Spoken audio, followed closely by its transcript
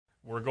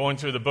We're going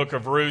through the book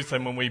of Ruth,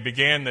 and when we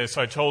began this,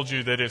 I told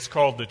you that it's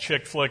called the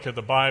chick flick of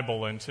the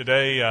Bible, and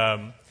today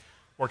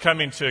we're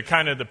coming to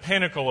kind of the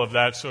pinnacle of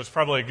that, so it's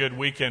probably a good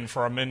weekend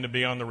for our men to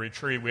be on the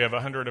retreat. We have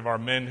 100 of our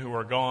men who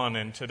are gone,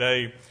 and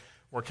today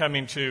we're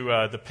coming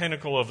to the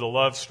pinnacle of the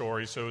love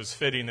story, so it was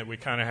fitting that we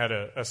kind of had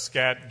a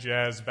scat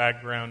jazz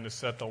background to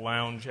set the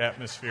lounge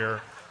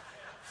atmosphere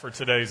for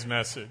today's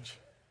message.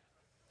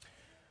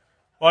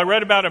 Well, I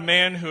read about a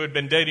man who had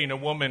been dating a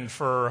woman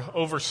for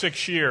over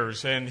 6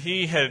 years, and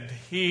he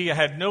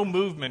had no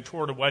movement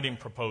toward a wedding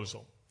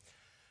proposal.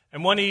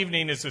 And one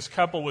evening, as this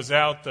couple was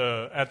out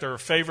at their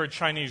favorite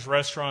Chinese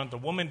restaurant, the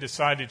woman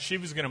decided she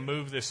was going to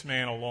move this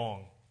man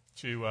along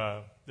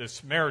to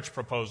this marriage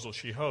proposal,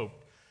 she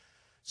hoped.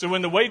 So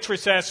when the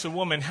waitress asked the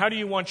woman, "How do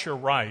you want your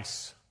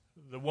rice?"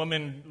 the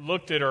woman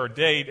looked at her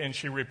date and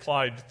she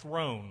replied,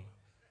 "Throne."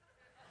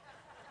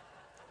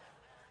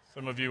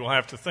 Some of you will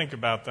have to think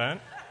about that.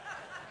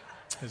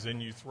 As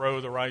in you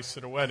throw the rice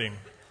at a wedding.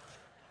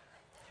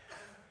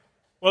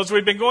 Well, as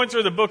we've been going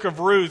through the book of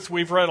Ruth,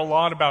 we've read a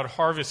lot about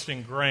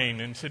harvesting grain.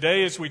 And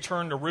today, as we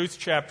turn to Ruth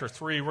chapter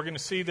 3, we're going to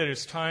see that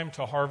it's time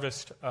to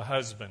harvest a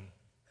husband.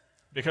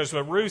 Because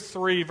what Ruth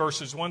 3,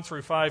 verses 1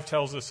 through 5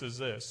 tells us is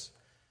this.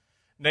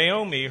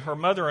 Naomi, her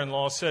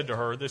mother-in-law, said to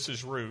her, this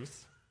is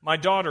Ruth, "My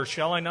daughter,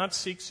 shall I not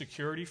seek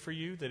security for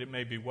you, that it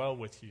may be well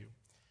with you?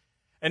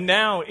 And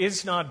now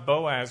is not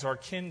Boaz our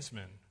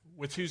kinsman,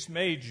 with whose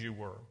maids you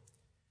were?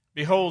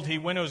 Behold, he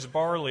winnows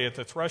barley at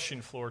the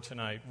threshing floor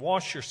tonight.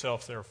 Wash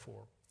yourself,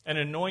 therefore, and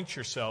anoint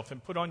yourself,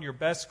 and put on your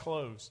best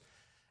clothes,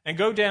 and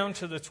go down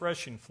to the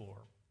threshing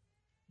floor.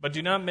 But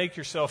do not make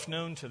yourself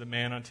known to the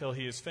man until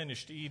he has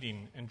finished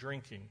eating and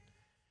drinking.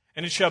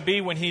 And it shall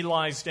be when he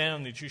lies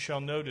down that you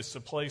shall notice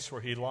the place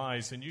where he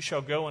lies, and you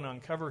shall go and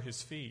uncover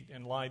his feet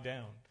and lie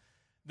down.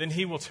 Then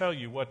he will tell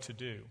you what to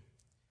do."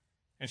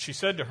 And she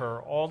said to her,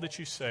 "All that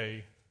you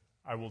say,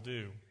 I will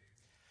do."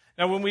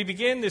 Now, when we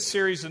began this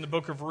series in the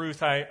book of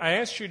Ruth, I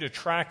asked you to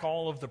track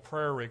all of the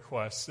prayer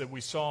requests that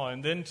we saw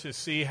and then to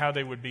see how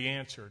they would be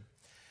answered.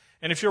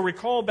 And if you'll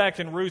recall back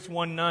in Ruth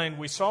 1:9,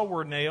 we saw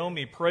where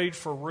Naomi prayed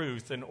for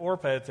Ruth and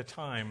Orpah at the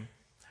time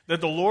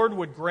that the Lord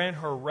would grant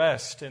her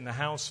rest in the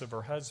house of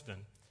her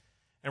husband.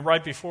 And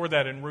right before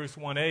that in Ruth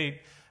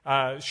 1:8,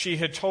 she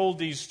had told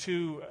these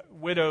two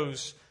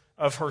widows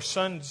of her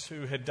sons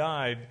who had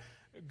died,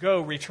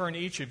 "Go, return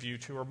each of you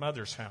to her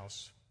mother's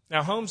house."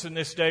 Now, homes in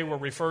this day were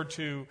referred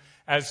to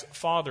as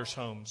fathers'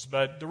 homes,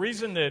 but the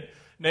reason that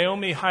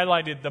Naomi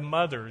highlighted the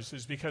mothers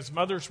is because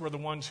mothers were the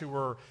ones who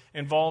were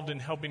involved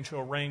in helping to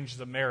arrange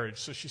the marriage.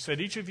 So she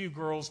said, each of you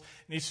girls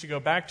needs to go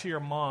back to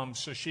your mom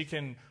so she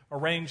can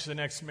arrange the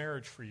next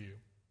marriage for you.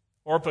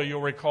 Orpah,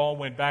 you'll recall,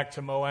 went back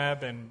to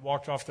Moab and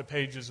walked off the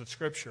pages of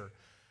Scripture.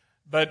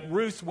 But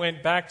Ruth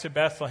went back to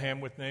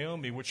Bethlehem with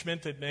Naomi, which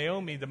meant that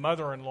Naomi, the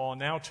mother-in-law,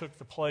 now took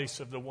the place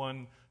of the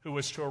one who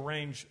was to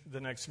arrange the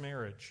next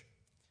marriage.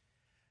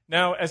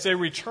 Now, as they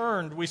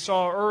returned, we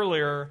saw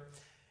earlier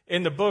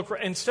in the book,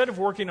 instead of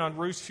working on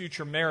Ruth's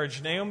future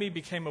marriage, Naomi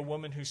became a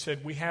woman who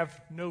said, "We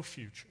have no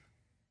future."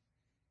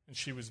 And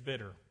she was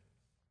bitter.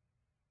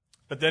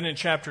 But then in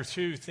chapter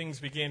 2,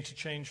 things began to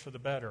change for the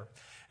better.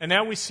 And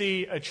now we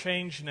see a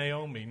changed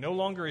Naomi. No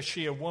longer is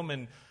she a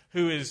woman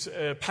who is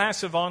a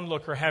passive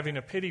onlooker having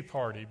a pity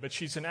party, but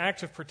she's an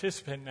active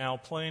participant now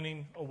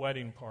planning a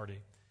wedding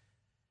party.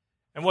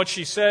 And what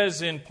she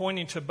says in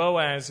pointing to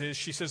Boaz is,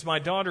 she says, "My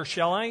daughter,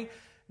 shall I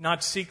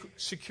not seek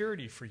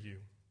security for you?"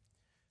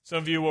 Some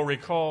of you will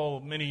recall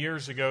many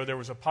years ago there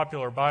was a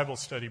popular Bible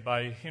study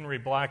by Henry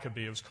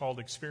Blackaby. It was called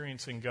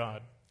Experiencing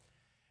God.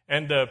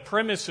 And the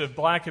premise of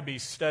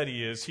Blackaby's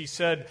study is, he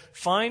said,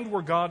 find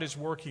where God is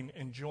working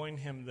and join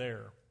him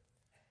there.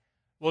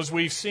 Well, as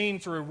we've seen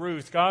through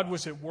Ruth, God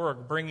was at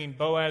work bringing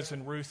Boaz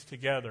and Ruth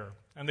together.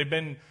 And they've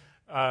been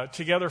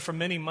together for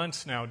many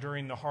months now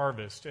during the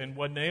harvest. And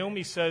what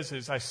Naomi says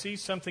is, I see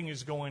something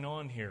is going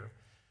on here.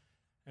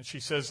 And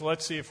she says,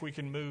 let's see if we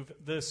can move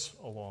this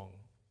along.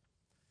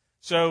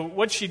 So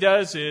what she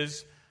does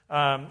is,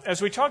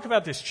 as we talk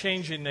about this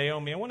change in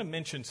Naomi, I want to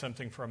mention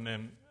something from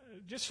him.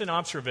 Just an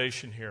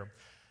observation here.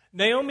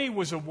 Naomi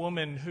was a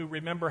woman who,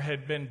 remember,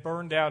 had been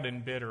burned out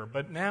and bitter,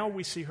 but now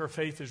we see her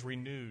faith is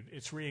renewed.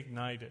 It's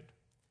reignited.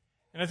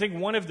 And I think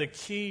one of the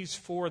keys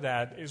for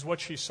that is what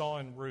she saw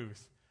in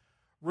Ruth.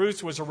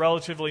 Ruth was a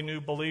relatively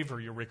new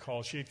believer, you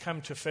recall. She had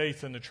come to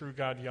faith in the true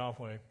God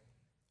Yahweh.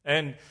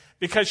 And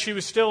because she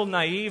was still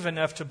naive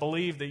enough to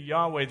believe that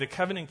Yahweh, the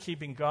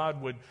covenant-keeping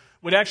God,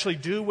 would actually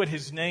do what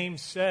his name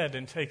said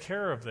and take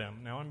care of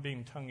them. Now, I'm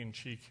being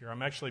tongue-in-cheek here.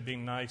 I'm actually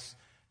being nice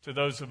to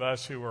those of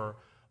us who are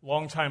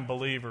longtime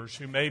believers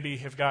who maybe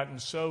have gotten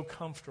so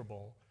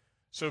comfortable,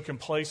 so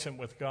complacent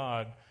with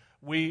God,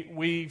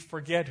 we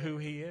forget who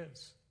he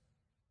is.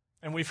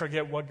 And we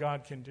forget what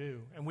God can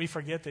do. And we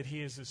forget that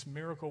he is this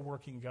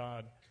miracle-working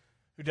God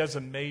who does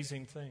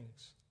amazing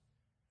things.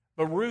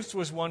 But Ruth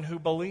was one who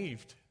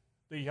believed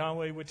that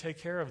Yahweh would take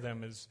care of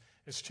them as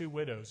two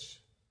widows.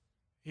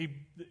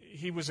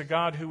 He was a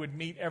God who would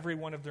meet every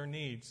one of their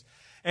needs.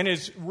 And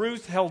as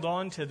Ruth held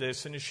on to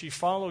this, and as she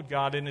followed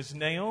God, and as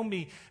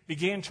Naomi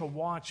began to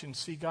watch and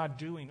see God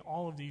doing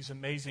all of these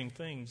amazing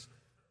things,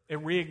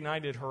 it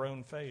reignited her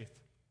own faith.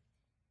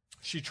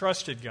 She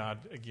trusted God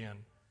again.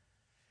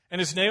 And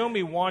as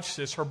Naomi watched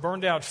this, her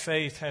burned-out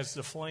faith has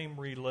the flame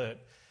relit.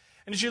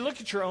 And as you look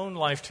at your own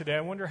life today,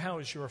 I wonder, how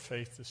is your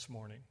faith this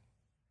morning?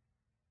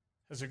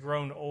 Has it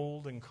grown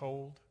old and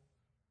cold?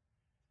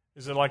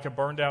 Is it like a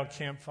burned-out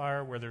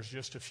campfire where there's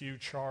just a few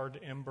charred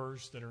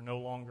embers that are no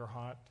longer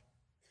hot?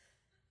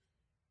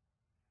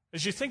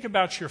 As you think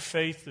about your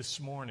faith this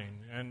morning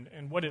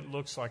and what it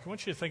looks like, I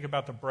want you to think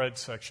about the bread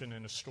section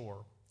in a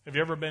store. Have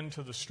you ever been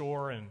to the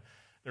store and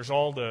there's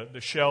all the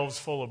shelves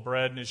full of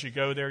bread, and as you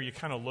go there, you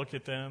kind of look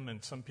at them,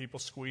 and some people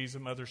squeeze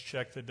them, others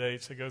check the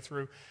dates, they go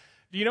through.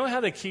 Do you know how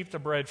they keep the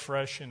bread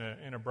fresh in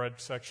a bread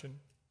section?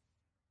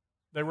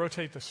 They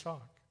rotate the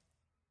stock.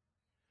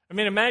 I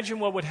mean, imagine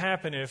what would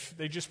happen if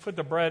they just put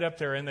the bread up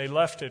there and they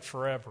left it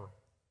forever.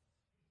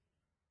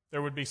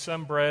 There would be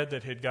some bread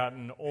that had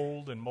gotten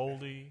old and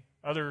moldy.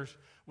 Others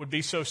would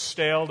be so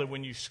stale that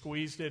when you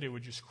squeezed it, it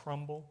would just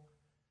crumble.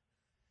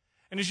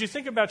 And as you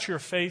think about your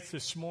faith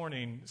this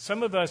morning,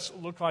 some of us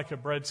look like a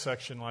bread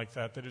section like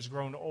that has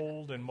grown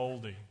old and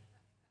moldy.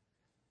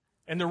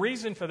 And the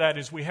reason for that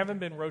is we haven't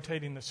been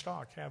rotating the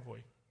stock, have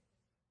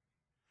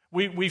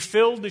we? We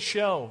filled the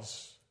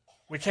shelves.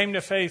 We came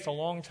to faith a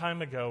long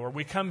time ago, or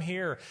we come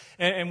here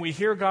and we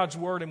hear God's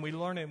word and we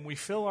learn it and we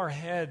fill our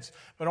heads,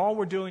 but all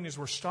we're doing is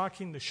we're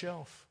stocking the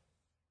shelf.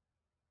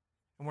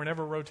 And we're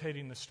never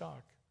rotating the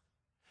stock.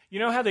 You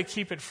know how they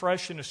keep it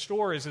fresh in a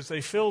store is as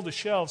they fill the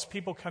shelves,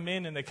 people come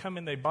in and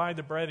they buy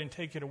the bread and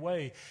take it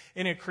away,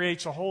 and it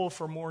creates a hole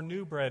for more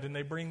new bread, and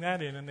they bring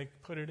that in and they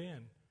put it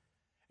in.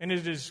 And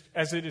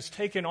as it is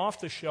taken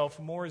off the shelf,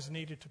 more is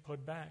needed to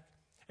put back.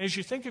 And as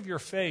you think of your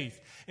faith,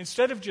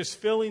 instead of just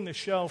filling the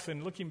shelf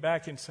and looking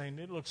back and saying,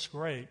 it looks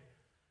great,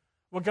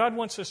 what God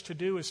wants us to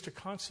do is to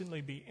constantly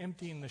be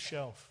emptying the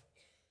shelf,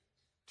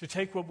 to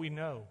take what we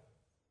know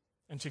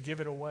and to give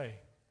it away.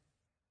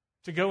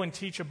 To go and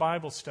teach a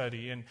Bible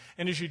study. And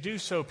as you do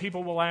so,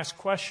 people will ask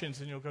questions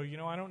and you'll go,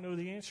 I don't know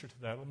the answer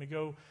to that. Let me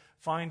go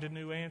find a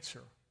new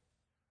answer.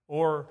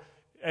 Or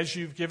as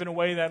you've given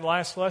away that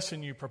last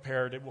lesson you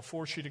prepared, it will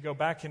force you to go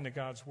back into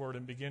God's Word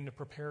and begin to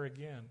prepare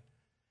again.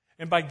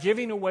 And by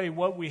giving away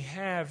what we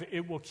have,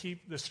 it will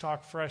keep the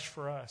stock fresh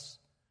for us.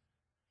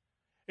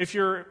 If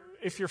your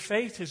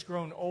faith has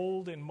grown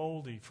old and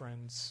moldy,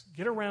 friends,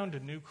 get around a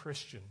new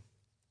Christian.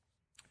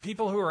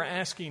 People who are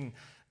asking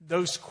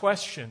those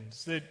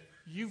questions that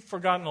you've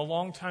forgotten a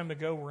long time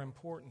ago were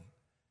important.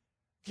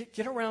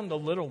 Get around the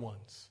little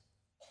ones.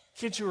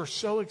 Kids who are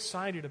so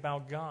excited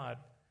about God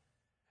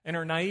and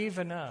are naive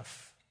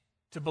enough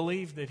to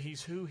believe that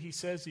He's who He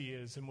says He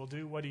is and will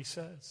do what He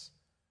says.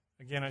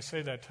 Again, I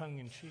say that tongue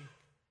in cheek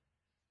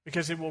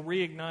because it will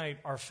reignite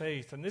our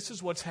faith. And this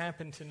is what's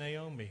happened to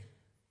Naomi.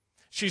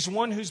 She's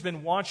one who's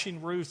been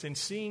watching Ruth and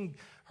seeing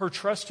her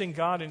trusting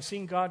God and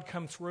seeing God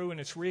come through, and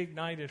it's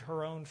reignited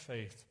her own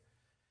faith.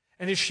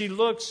 And as she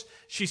looks,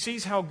 she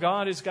sees how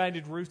God has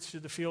guided Ruth to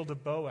the field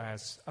of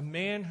Boaz, a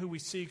man who we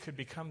see could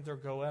become their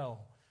Goel.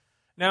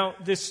 Now,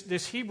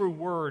 this Hebrew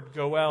word,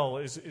 Goel,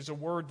 is a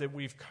word that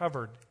we've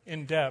covered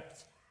in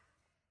depth.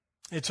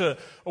 It's a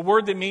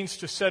word that means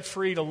to set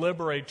free, to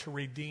liberate, to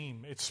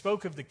redeem. It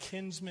spoke of the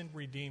kinsman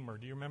redeemer.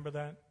 Do you remember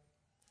that?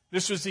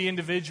 This was the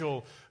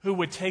individual who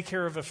would take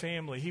care of a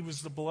family. He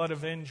was the blood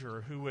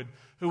avenger who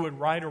would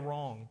right a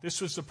wrong. This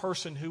was the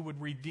person who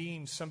would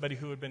redeem somebody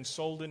who had been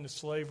sold into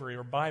slavery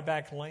or buy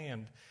back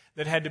land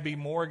that had to be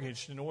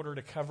mortgaged in order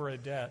to cover a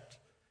debt.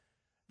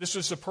 This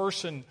was the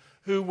person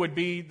who would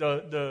be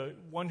the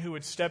one who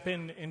would step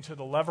into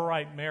the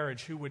Levirate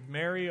marriage, who would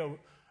marry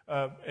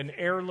an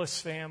heirless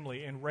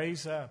family and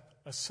raise up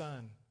a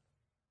son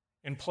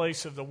in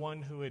place of the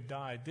one who had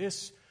died.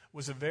 This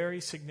was a very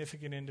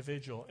significant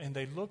individual. And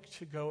they look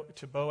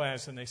to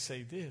Boaz and they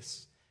say,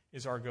 this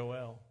is our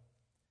Goel.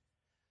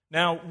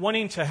 Now,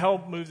 wanting to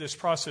help move this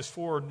process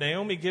forward,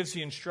 Naomi gives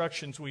the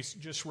instructions we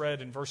just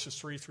read in verses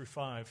 3 through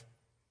 5.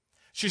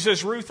 She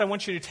says, Ruth, I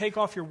want you to take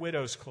off your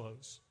widow's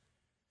clothes.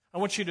 I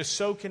want you to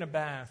soak in a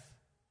bath.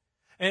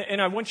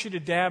 And I want you to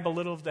dab a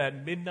little of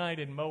that midnight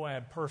in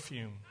Moab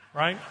perfume,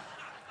 right?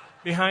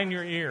 Behind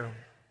your ear.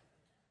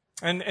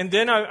 And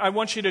then I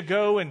want you to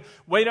go and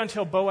wait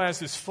until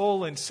Boaz is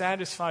full and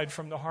satisfied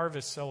from the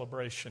harvest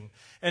celebration.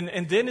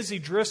 And then as he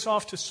drifts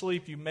off to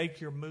sleep, you make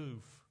your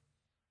move.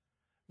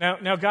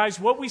 Now, guys,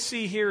 what we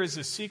see here is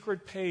a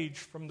secret page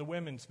from the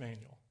women's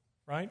manual,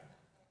 right?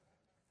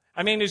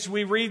 I mean, as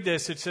we read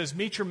this, it says,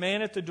 meet your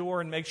man at the door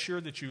and make sure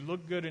that you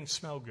look good and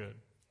smell good.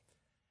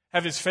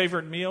 Have his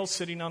favorite meal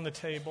sitting on the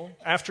table.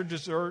 After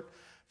dessert,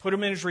 put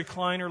him in his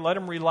recliner, let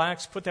him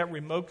relax, put that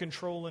remote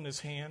control in his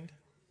hand.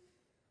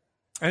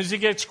 And as he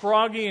gets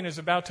groggy and is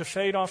about to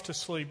fade off to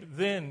sleep,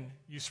 then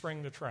you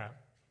spring the trap.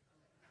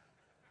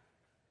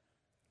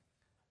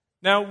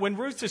 Now, when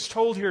Ruth is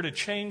told here to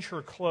change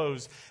her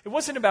clothes, it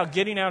wasn't about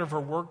getting out of her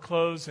work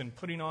clothes and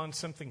putting on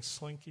something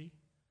slinky.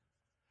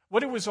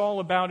 What it was all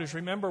about is,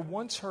 remember,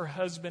 once her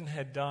husband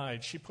had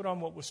died, she put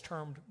on what was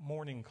termed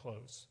mourning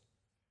clothes.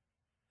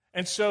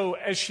 And so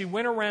as she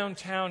went around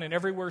town and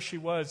everywhere she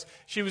was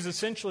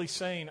essentially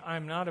saying,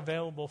 I'm not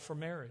available for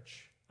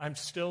marriage. I'm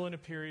still in a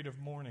period of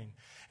mourning.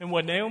 And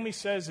what Naomi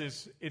says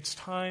is, it's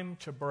time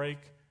to break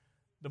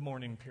the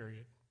mourning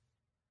period.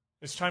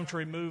 It's time to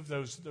remove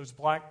those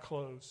black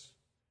clothes.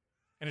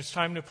 And it's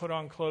time to put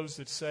on clothes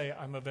that say,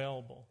 I'm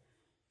available.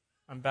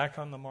 I'm back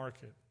on the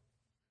market.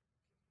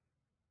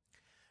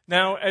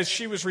 Now, as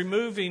she was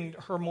removing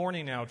her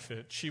mourning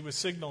outfit, she was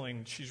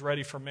signaling she's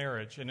ready for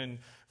marriage. And in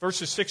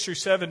verses 6 through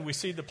 7, we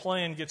see the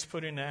plan gets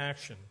put into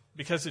action.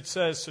 Because it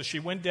says, so she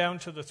went down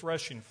to the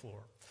threshing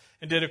floor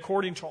and did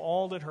according to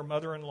all that her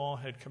mother-in-law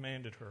had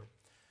commanded her.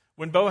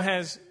 When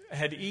Boaz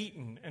had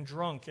eaten and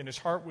drunk and his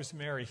heart was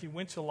merry, he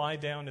went to lie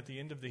down at the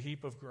end of the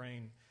heap of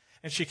grain.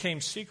 And she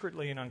came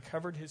secretly and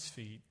uncovered his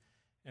feet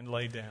and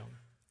lay down.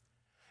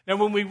 Now,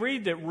 when we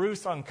read that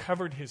Ruth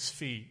uncovered his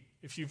feet,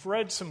 if you've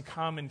read some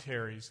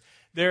commentaries,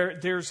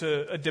 there's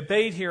a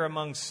debate here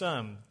among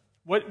some.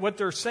 What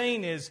they're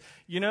saying is,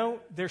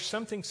 there's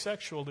something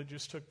sexual that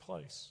just took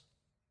place.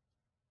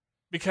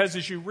 Because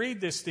as you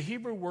read this, the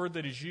Hebrew word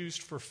that is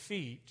used for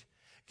feet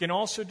can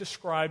also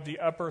describe the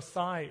upper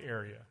thigh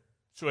area.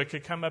 So it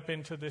could come up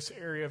into this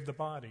area of the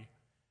body.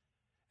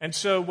 And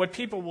so what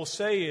people will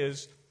say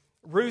is,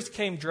 Ruth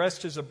came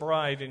dressed as a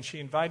bride and she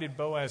invited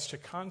Boaz to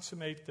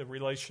consummate the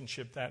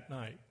relationship that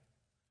night.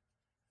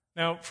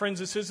 Now, friends,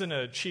 this isn't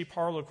a cheap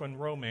Harlequin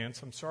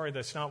romance. I'm sorry,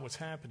 that's not what's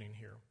happening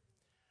here.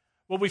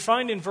 What we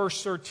find in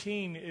verse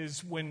 13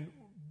 is when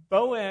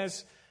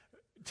Boaz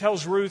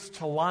tells Ruth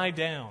to lie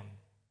down,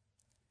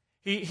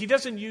 he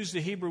doesn't use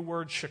the Hebrew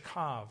word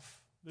shakav.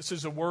 This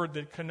is a word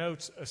that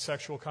connotes a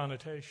sexual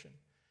connotation.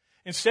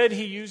 Instead,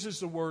 he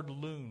uses the word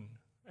loon.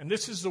 And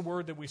this is the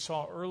word that we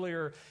saw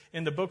earlier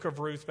in the book of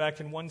Ruth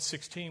back in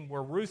 1:16,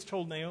 where Ruth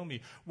told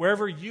Naomi,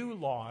 wherever you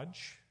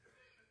lodge,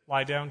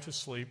 lie down to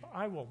sleep,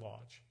 I will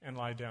lodge and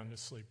lie down to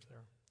sleep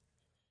there.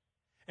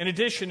 In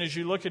addition, as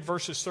you look at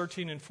verses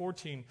 13 and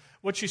 14,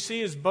 what you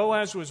see is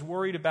Boaz was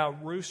worried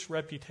about Ruth's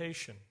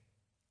reputation.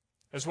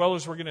 As well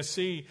as we're going to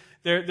see,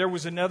 there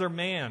was another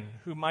man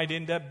who might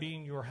end up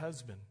being your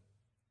husband.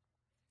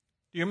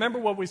 Do you remember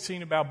what we've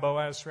seen about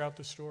Boaz throughout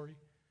the story?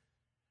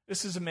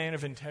 This is a man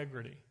of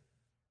integrity.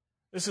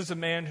 This is a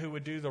man who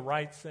would do the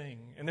right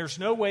thing. And there's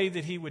no way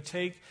that he would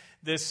take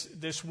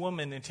this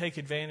woman and take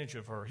advantage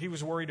of her. He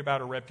was worried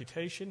about her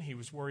reputation. He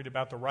was worried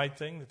about the right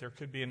thing, that there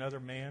could be another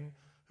man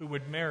who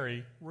would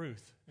marry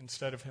Ruth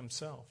instead of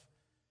himself.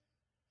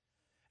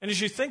 And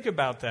as you think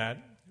about that,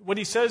 what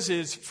he says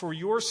is, for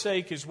your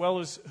sake as well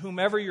as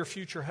whomever your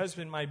future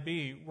husband might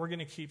be, we're going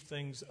to keep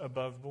things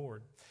above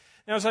board.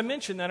 Now, as I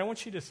mentioned that, I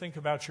want you to think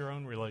about your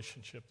own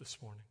relationship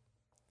this morning.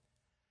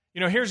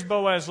 Here's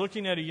Boaz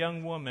looking at a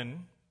young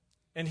woman,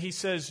 and he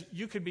says,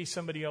 you could be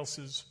somebody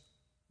else's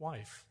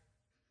wife.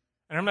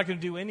 And I'm not going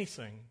to do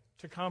anything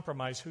to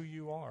compromise who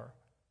you are.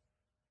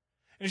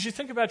 And as you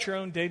think about your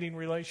own dating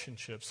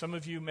relationship, some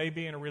of you may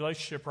be in a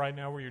relationship right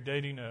now where you're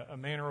dating a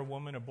man or a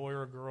woman, a boy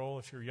or a girl,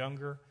 if you're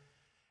younger.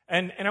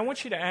 And I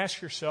want you to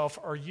ask yourself,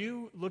 are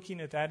you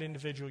looking at that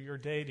individual you're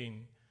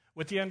dating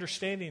with the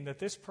understanding that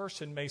this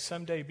person may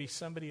someday be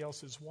somebody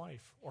else's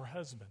wife or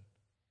husband?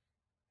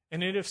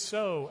 And if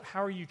so,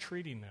 how are you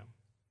treating them?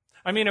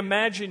 I mean,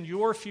 imagine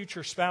your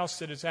future spouse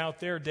that is out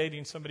there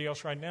dating somebody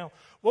else right now.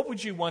 What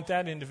would you want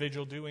that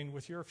individual doing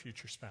with your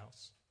future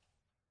spouse?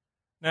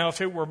 Now,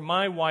 if it were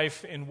my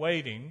wife in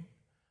waiting,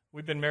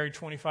 we've been married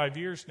 25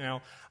 years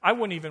now, I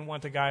wouldn't even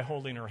want the guy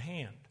holding her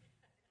hand,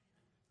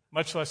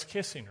 much less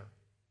kissing her.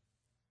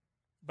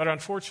 But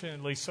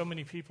unfortunately, so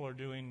many people are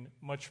doing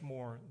much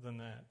more than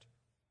that.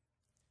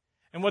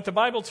 And what the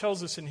Bible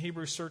tells us in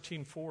Hebrews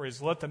 13:4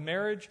 is,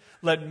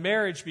 let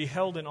marriage be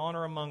held in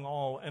honor among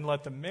all, and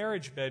let the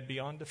marriage bed be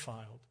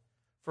undefiled.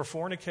 For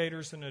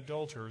fornicators and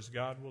adulterers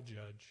God will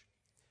judge.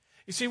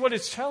 You see, what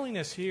it's telling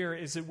us here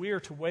is that we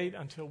are to wait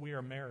until we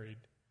are married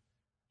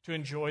to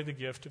enjoy the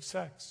gift of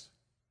sex,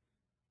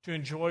 to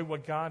enjoy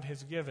what God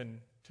has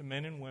given to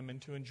men and women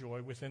to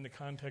enjoy within the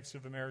context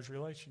of a marriage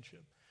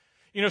relationship.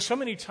 So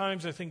many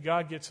times I think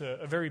God gets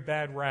a very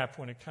bad rap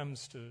when it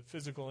comes to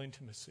physical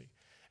intimacy.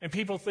 And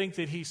people think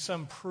that he's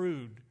some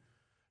prude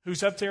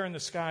who's up there in the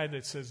sky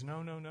that says,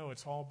 no,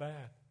 it's all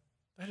bad.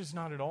 That is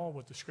not at all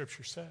what the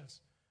Scripture says.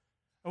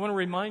 I want to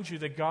remind you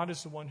that God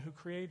is the one who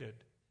created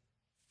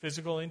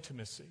physical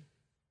intimacy.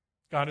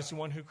 God is the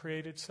one who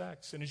created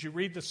sex. And as you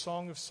read the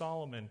Song of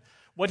Solomon,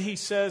 what he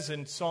says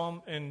in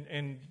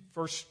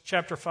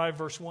chapter 5,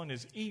 verse 1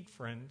 is, eat,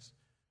 friends,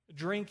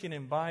 drink and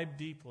imbibe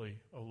deeply,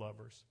 O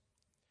lovers.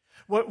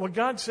 What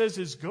God says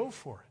is, go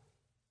for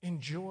it.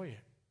 Enjoy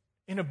it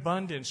in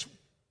abundance,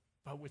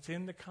 but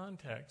within the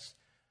context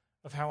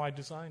of how I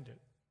designed it,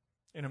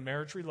 in a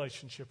marriage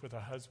relationship with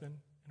a husband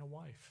and a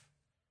wife.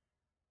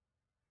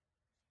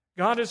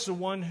 God is the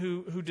one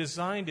who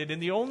designed it,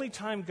 and the only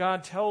time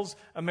God tells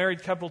a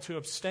married couple to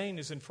abstain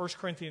is in 1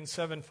 Corinthians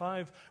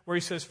 7:5, where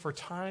he says, for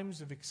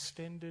times of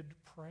extended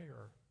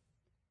prayer.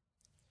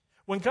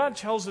 When God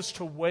tells us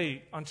to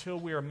wait until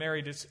we are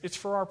married, it's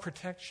for our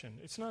protection.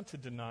 It's not to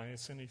deny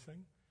us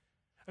anything.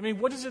 I mean,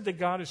 what is it that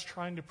God is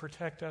trying to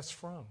protect us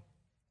from?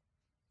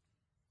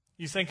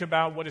 You think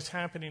about what is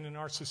happening in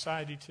our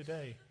society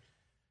today.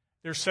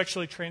 There are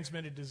sexually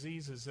transmitted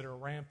diseases that are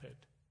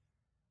rampant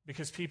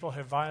because people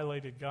have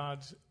violated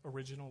God's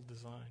original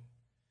design.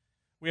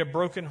 We have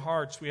broken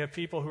hearts. We have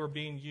people who are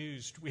being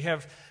used. We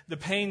have the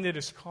pain that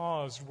is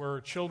caused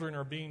where children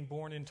are being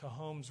born into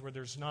homes where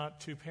there's not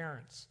two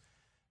parents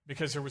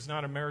because there was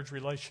not a marriage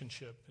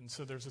relationship, and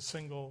so there's a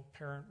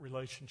single-parent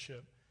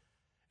relationship.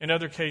 In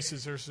other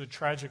cases, there's a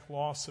tragic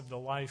loss of the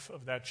life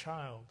of that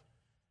child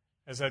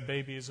as that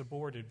baby is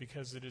aborted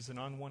because it is an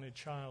unwanted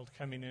child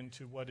coming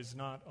into what is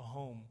not a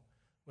home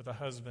with a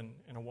husband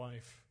and a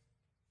wife.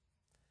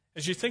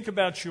 As you think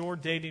about your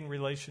dating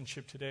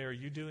relationship today, are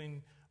you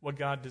doing what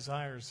God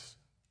desires?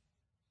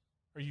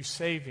 Are you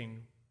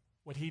saving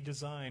what He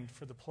designed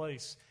for the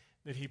place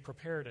that He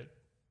prepared it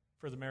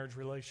for the marriage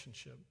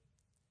relationship?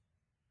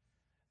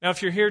 Now,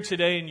 if you're here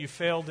today and you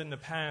failed in the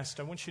past,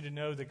 I want you to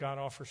know that God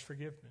offers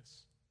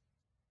forgiveness.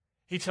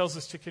 He tells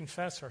us to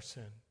confess our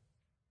sin,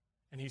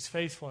 and He's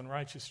faithful and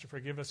righteous to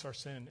forgive us our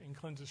sin and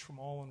cleanse us from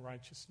all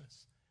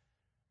unrighteousness.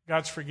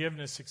 God's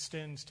forgiveness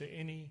extends to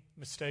any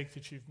mistake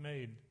that you've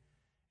made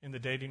in the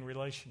dating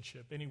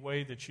relationship, any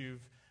way that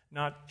you've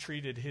not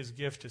treated His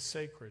gift as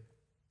sacred.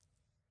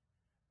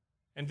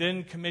 And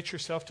then commit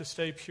yourself to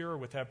stay pure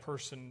with that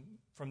person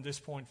from this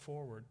point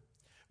forward.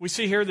 We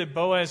see here that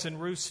Boaz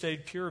and Ruth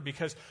stayed pure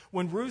because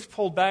when Ruth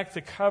pulled back the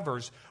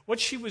covers, what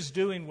she was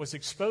doing was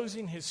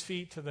exposing his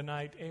feet to the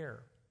night air.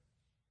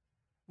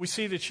 We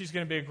see that she's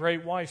going to be a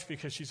great wife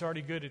because she's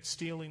already good at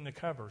stealing the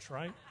covers,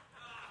 right?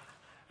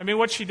 I mean,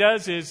 what she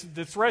does is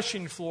the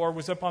threshing floor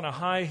was up on a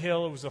high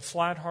hill. It was a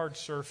flat, hard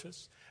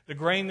surface. The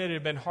grain that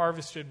had been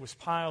harvested was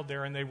piled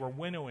there, and they were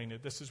winnowing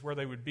it. This is where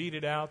they would beat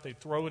it out. They'd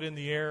throw it in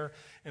the air,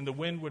 and the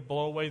wind would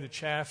blow away the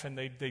chaff, and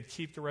they'd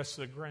keep the rest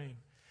of the grain.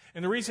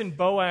 And the reason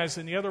Boaz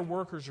and the other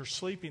workers are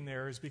sleeping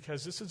there is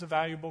because this is a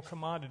valuable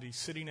commodity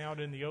sitting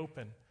out in the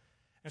open.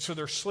 And so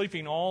they're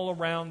sleeping all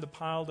around the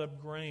piled up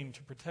grain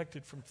to protect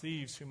it from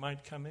thieves who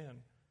might come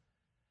in.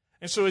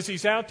 And so as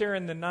he's out there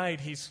in the night,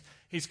 he's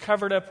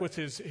covered up with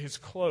his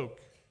cloak.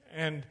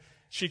 And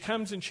she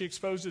comes and she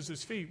exposes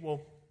his feet.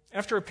 Well,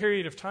 after a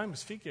period of time,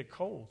 his feet get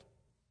cold.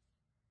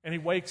 And he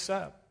wakes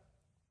up.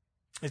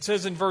 It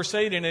says in verse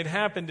 8, and it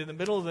happened in the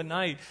middle of the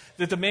night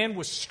that the man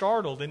was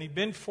startled, and he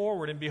bent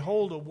forward, and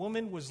behold, a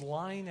woman was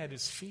lying at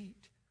his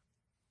feet.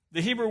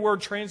 The Hebrew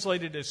word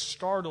translated as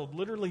startled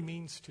literally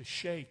means to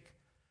shake.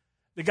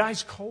 The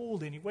guy's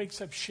cold, and he wakes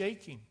up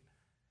shaking.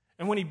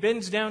 And when he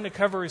bends down to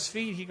cover his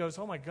feet, he goes,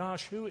 oh my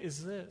gosh, who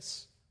is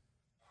this?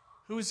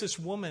 Who is this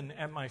woman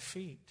at my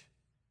feet?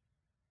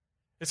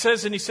 It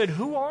says, and he said,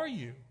 who are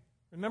you?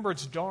 Remember,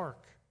 it's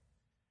dark.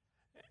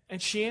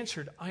 And she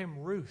answered, I am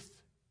Ruth,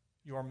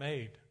 your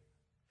maid.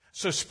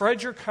 So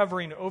spread your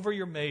covering over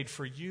your maid,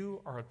 for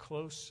you are a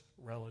close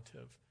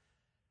relative.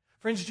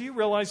 Friends, do you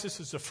realize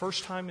this is the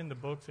first time in the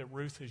book that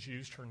Ruth has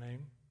used her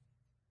name?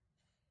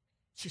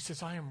 She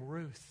says, I am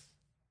Ruth.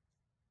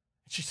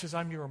 She says,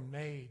 I'm your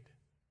maid.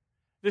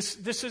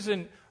 This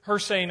isn't her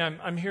saying,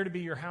 I'm here to be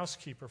your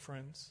housekeeper,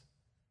 friends.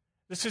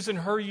 This isn't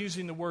her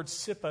using the word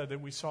sippa that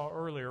we saw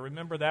earlier.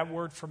 Remember that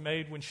word for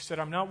maid when she said,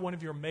 I'm not one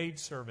of your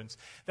maidservants.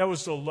 That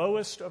was the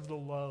lowest of the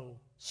low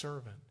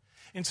servant.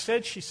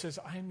 Instead, she says,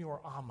 I am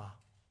your Amma.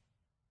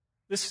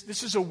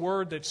 This is a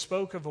word that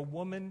spoke of a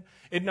woman.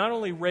 It not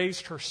only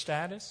raised her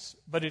status,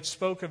 but it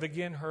spoke of,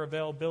 again, her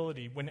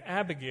availability. When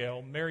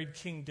Abigail married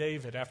King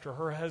David after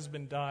her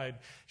husband died,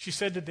 she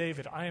said to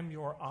David, I am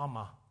your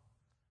Amma.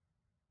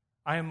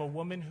 I am a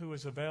woman who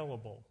is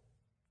available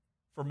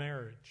for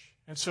marriage.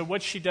 And so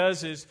what she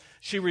does is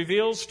she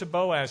reveals to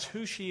Boaz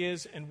who she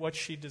is and what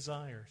she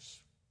desires.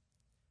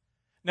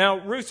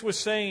 Now, Ruth was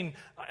saying,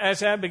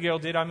 as Abigail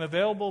did, I'm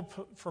available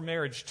for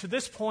marriage. To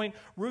this point,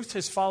 Ruth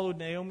has followed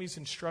Naomi's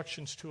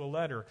instructions to a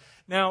letter.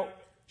 Now,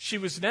 she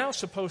was now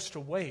supposed to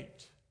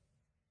wait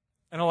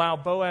and allow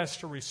Boaz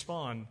to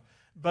respond.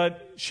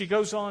 But she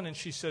goes on and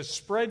she says,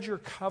 spread your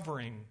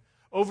covering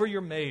over your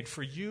maid,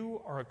 for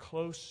you are a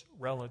close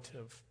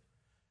relative.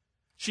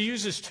 She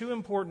uses two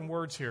important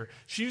words here.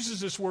 She uses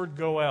this word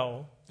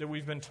goel that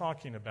we've been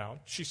talking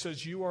about. She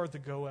says, you are the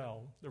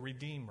goel, the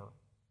redeemer.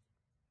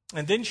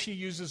 And then she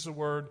uses the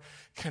word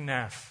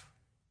kanaf.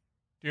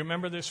 Do you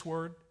remember this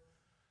word?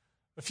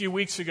 A few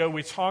weeks ago,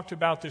 we talked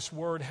about this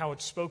word, how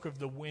it spoke of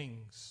the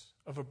wings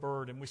of a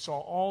bird, and we saw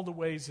all the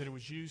ways that it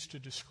was used to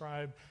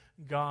describe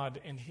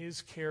God and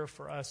His care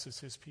for us as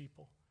His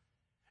people.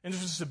 And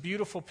this was a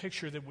beautiful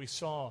picture that we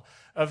saw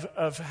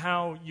of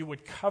how you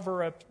would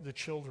cover up the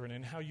children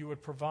and how you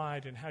would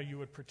provide and how you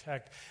would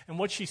protect. And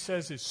what she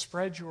says is,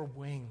 spread your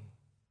wing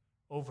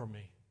over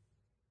me.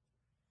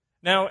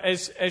 Now,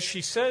 as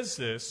she says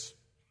this,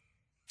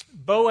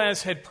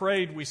 Boaz had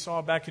prayed, we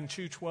saw back in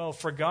 2:12,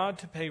 for God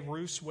to pay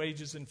Ruth's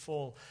wages in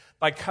full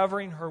by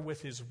covering her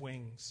with His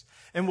wings.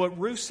 And what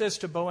Ruth says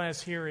to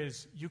Boaz here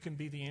is, you can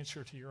be the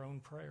answer to your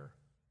own prayer.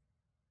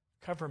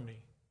 Cover me.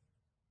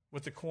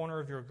 with the corner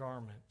of your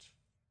garment.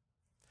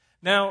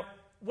 Now,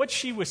 what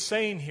she was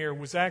saying here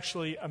was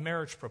actually a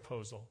marriage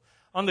proposal.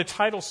 On the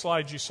title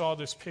slide, you saw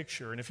this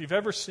picture. And if you've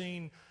ever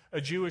seen a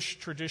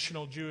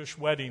traditional Jewish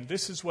wedding,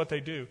 this is what they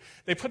do.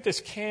 They put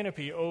this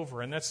canopy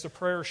over, and that's the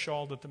prayer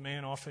shawl that the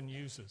man often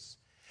uses.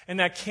 And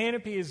that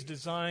canopy is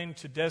designed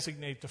to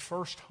designate the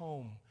first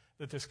home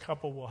that this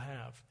couple will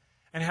have,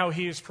 and how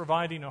he is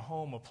providing a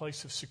home, a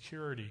place of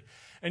security.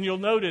 And you'll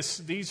notice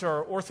these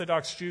are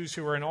Orthodox Jews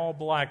who are in all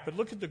black, but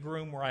look at the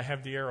groom where I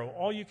have the arrow.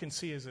 All you can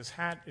see is his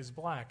hat is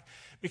black,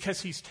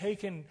 because he's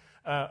taken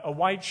a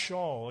white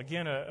shawl,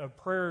 again, a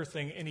prayer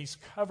thing, and he's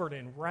covered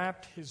and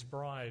wrapped his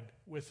bride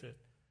with it.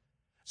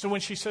 So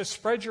when she says,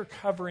 spread your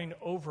covering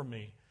over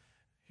me,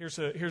 here's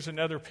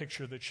another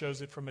picture that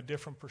shows it from a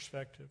different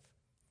perspective.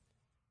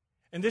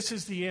 And this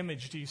is the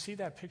image. Do you see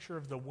that picture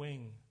of the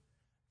wing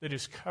that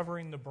is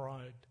covering the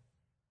bride?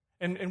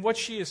 And what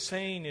she is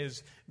saying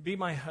is, be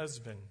my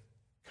husband,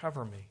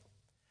 cover me.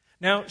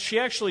 Now, she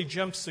actually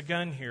jumps the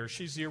gun here.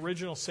 She's the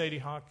original Sadie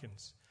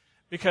Hawkins.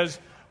 Because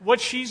what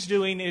she's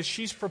doing is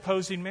she's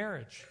proposing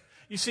marriage.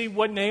 You see,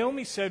 what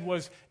Naomi said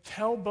was,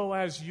 tell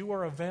Boaz you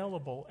are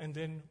available and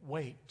then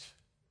wait.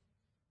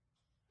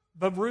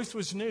 But Ruth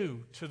was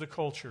new to the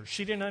culture.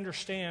 She didn't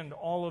understand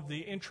all of the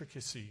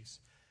intricacies.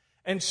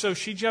 And so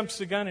she jumps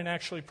the gun and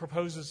actually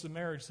proposes the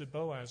marriage that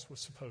Boaz was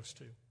supposed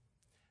to.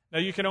 Now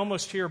you can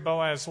almost hear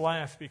Boaz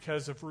laugh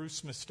because of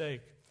Ruth's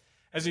mistake.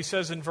 As he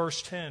says in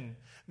verse 10,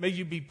 may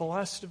you be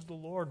blessed of the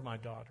Lord, my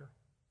daughter.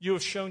 You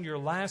have shown your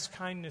last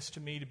kindness to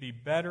me to be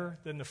better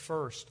than the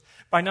first,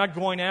 by not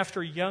going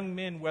after young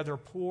men, whether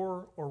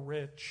poor or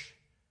rich.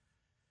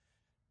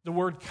 The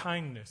word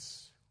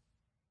kindness,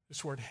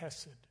 this word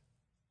hesed,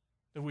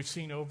 that we've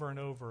seen over and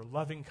over,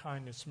 loving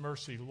kindness,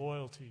 mercy,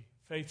 loyalty,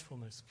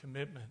 faithfulness,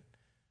 commitment.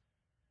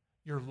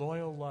 Your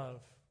loyal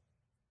love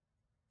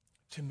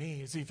to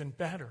me is even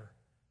better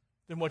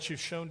than what you've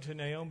shown to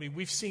Naomi.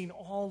 We've seen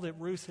all that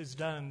Ruth has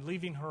done,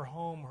 leaving her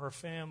home, her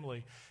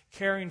family,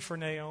 caring for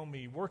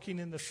Naomi, working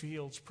in the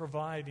fields,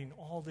 providing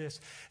all this.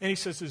 And he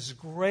says, as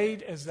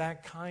great as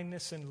that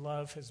kindness and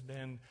love has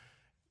been,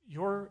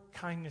 your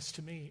kindness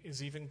to me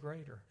is even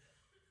greater.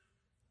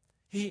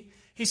 He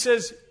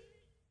says,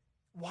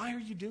 why are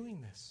you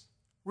doing this?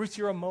 Ruth,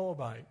 you're a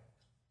Moabite.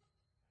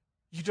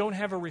 You don't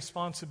have a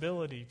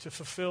responsibility to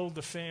fulfill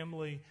the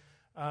family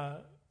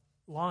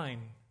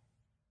line.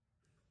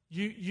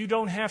 You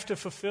don't have to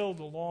fulfill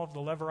the law of the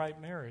Levirate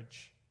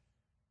marriage.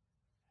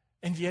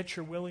 And yet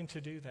you're willing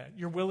to do that.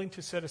 You're willing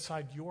to set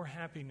aside your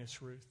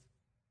happiness, Ruth,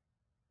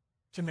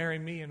 to marry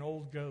me, an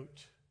old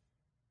goat,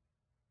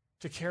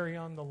 to carry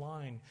on the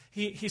line.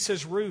 He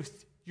says,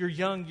 Ruth, you're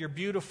young, you're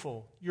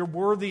beautiful, you're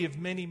worthy of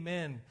many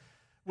men.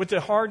 With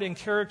the heart and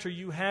character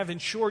you have, in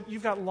short,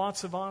 you've got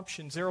lots of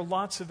options. There are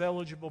lots of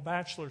eligible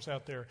bachelors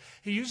out there.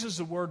 He uses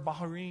the word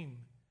baharim.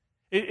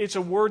 It's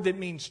a word that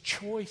means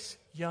choice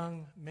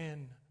young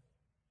men.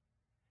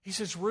 He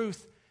says,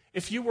 Ruth,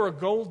 if you were a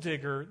gold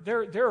digger,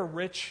 there are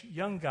rich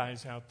young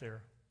guys out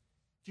there.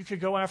 You could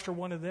go after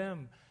one of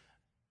them.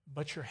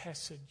 But your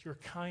hesed, your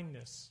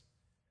kindness,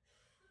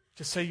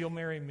 to say you'll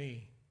marry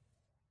me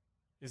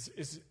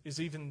is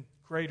even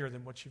greater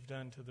than what you've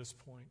done to this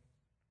point.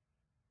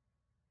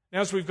 Now,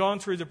 as we've gone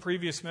through the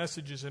previous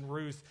messages in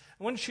Ruth,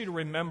 I want you to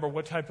remember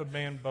what type of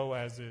man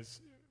Boaz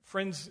is.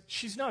 Friends,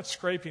 she's not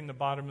scraping the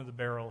bottom of the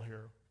barrel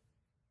here.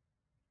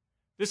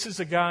 This is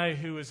a guy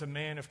who is a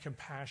man of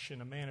compassion,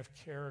 a man of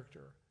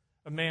character,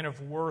 a man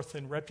of worth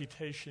and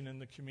reputation in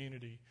the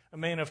community, a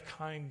man of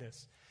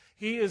kindness.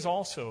 He is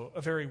also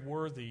a very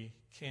worthy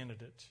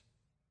candidate.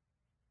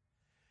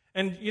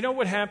 And you know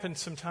what happens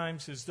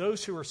sometimes is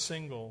those who are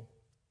single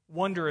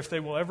wonder if they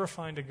will ever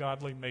find a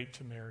godly mate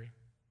to marry.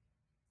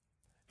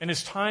 And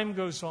as time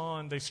goes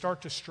on, they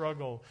start to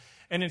struggle.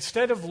 And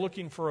instead of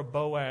looking for a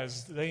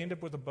Boaz, they end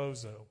up with a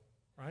bozo,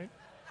 right?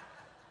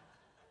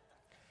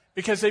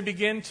 Because they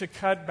begin to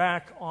cut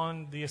back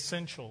on the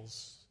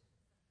essentials.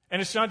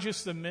 And it's not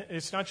just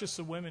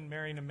the women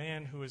marrying a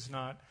man who is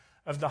not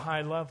of the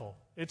high level.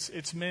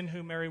 It's men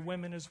who marry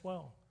women as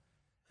well.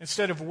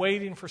 Instead of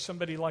waiting for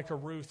somebody like a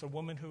Ruth, a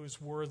woman who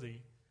is worthy,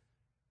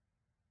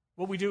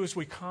 what we do is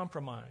we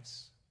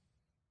compromise.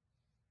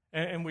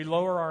 And we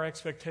lower our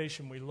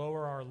expectation. We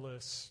lower our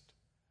list.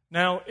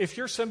 Now, if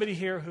you're somebody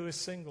here who is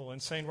single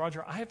and saying,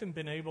 Roger, I haven't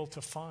been able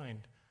to find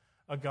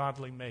a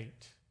godly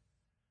mate,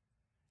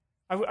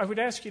 I would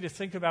ask you to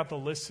think about the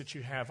list that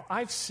you have.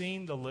 I've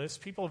seen the list.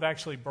 People have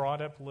actually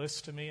brought up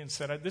lists to me and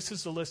said, this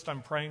is the list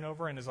I'm praying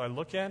over. And as I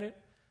look at it,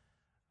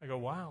 I go,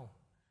 wow,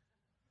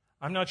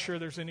 I'm not sure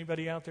there's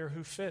anybody out there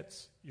who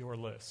fits your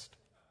list.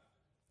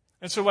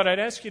 And so what I'd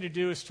ask you to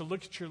do is to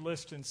look at your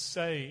list and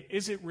say,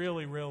 is it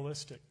really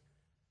realistic?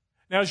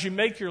 Now, as you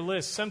make your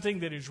list, something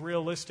that is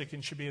realistic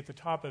and should be at the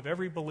top of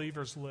every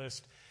believer's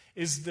list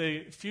is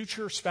the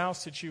future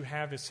spouse that you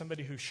have is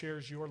somebody who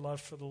shares your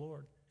love for the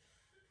Lord.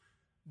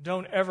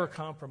 Don't ever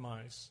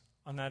compromise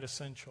on that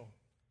essential.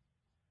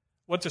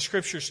 What the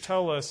Scriptures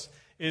tell us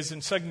is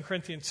in 2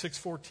 Corinthians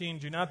 6:14,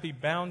 do not be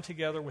bound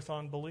together with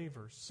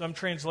unbelievers. Some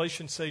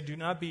translations say, do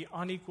not be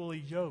unequally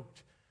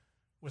yoked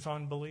with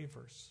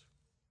unbelievers.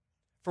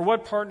 For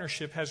what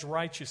partnership has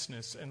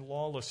righteousness and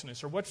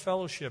lawlessness? Or what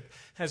fellowship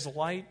has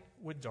light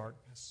with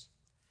darkness?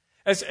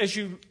 As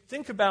you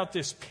think about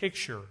this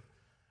picture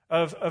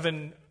of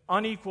an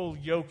unequal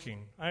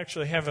yoking, I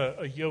actually have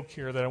a yoke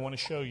here that I want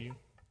to show you.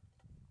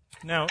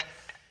 Now,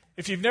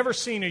 if you've never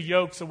seen a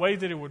yoke, the way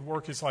that it would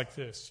work is like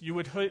this. You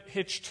would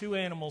hitch two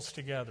animals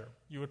together.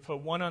 You would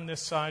put one on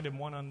this side and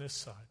one on this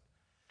side.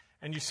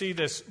 And you see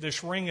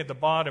this ring at the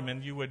bottom,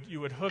 and you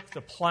would hook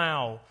the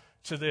plow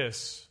to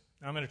this.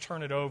 Now, I'm going to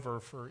turn it over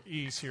for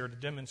ease here to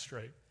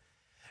demonstrate.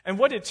 And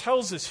what it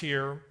tells us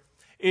here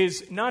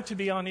is not to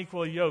be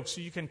unequally yoked.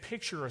 So you can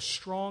picture a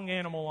strong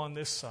animal on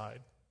this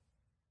side,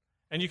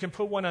 and you can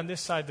put one on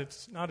this side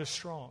that's not as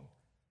strong.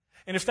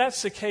 And if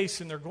that's the case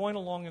and they're going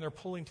along and they're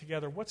pulling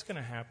together, what's going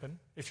to happen?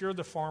 If you're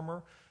the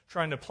farmer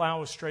trying to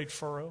plow a straight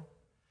furrow,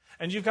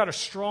 and you've got a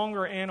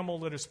stronger animal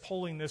that is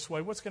pulling this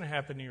way, what's going to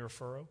happen to your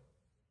furrow?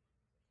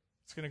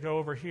 It's going to go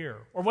over here.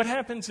 Or what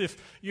happens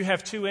if you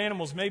have two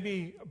animals,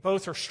 maybe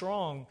both are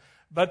strong,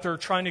 but they're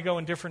trying to go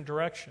in different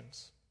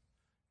directions?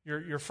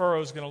 Your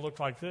furrow is going to look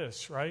like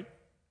this, right?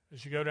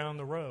 As you go down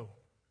the row.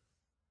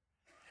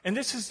 And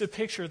this is the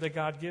picture that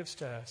God gives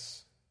to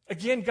us.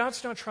 Again,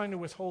 God's not trying to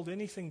withhold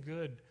anything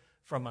good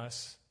from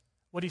us.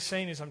 What he's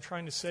saying is, I'm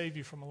trying to save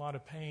you from a lot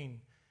of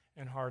pain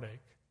and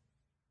heartache.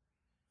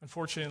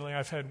 Unfortunately,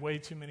 I've had way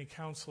too many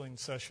counseling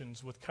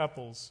sessions with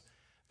couples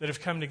that have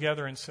come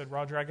together and said,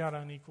 Roger, I got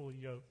unequally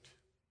yoked.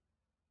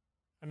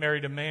 I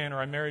married a man or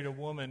I married a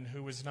woman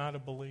who was not a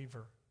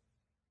believer.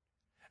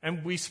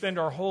 And we spend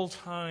our whole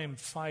time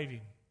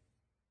fighting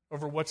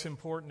over what's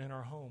important in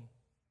our home.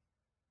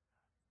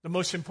 The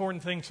most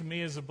important thing to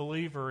me as a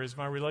believer is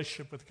my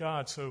relationship with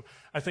God. So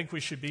I think we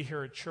should be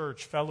here at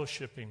church,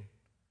 fellowshipping,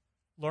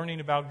 learning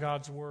about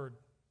God's Word.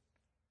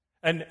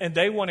 And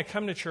they want to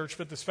come to church,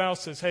 but the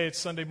spouse says, hey, it's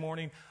Sunday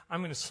morning,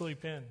 I'm going to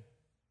sleep in.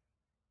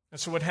 And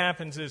so what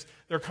happens is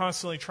they're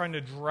constantly trying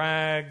to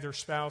drag their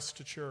spouse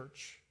to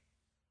church.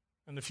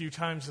 And the few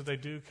times that they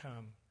do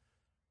come,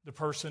 the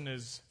person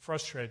is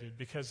frustrated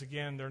because,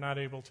 again, they're not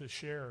able to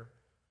share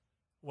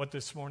what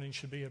this morning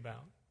should be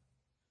about.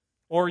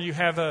 Or you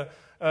have a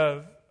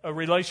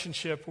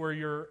relationship where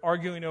you're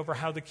arguing over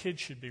how the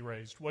kids should be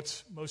raised,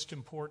 what's most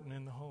important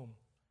in the home.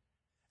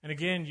 And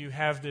again, you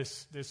have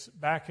this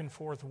back and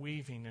forth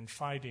weaving and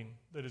fighting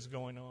that is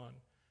going on.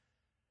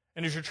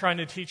 And as you're trying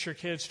to teach your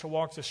kids to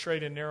walk the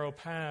straight and narrow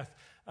path,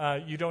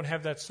 you don't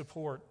have that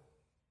support.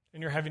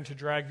 And you're having to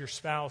drag your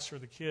spouse or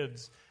the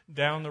kids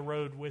down the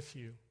road with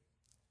you.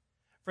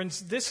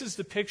 Friends, this is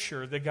the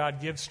picture that God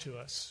gives to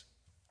us.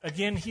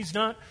 Again, he's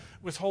not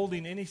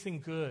withholding anything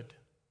good.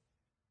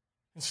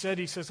 Instead,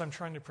 he says, I'm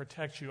trying to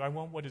protect you. I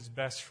want what is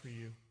best for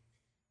you.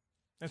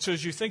 And so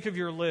as you think of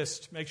your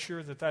list, make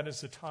sure that that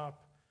is the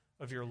top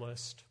of your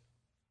list.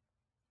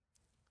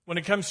 When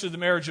it comes to the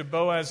marriage of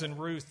Boaz and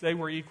Ruth, they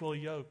were equally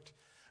yoked.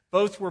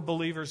 Both were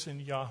believers in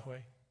Yahweh,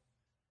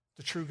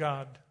 the true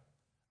God.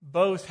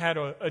 Both had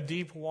a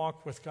deep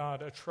walk with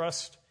God, a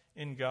trust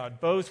in God.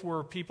 Both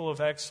were people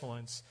of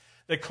excellence.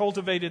 They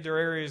cultivated their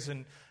areas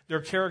and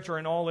their character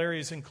in all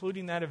areas,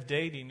 including that of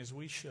dating, as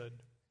we should.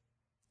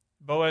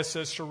 Boaz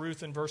says to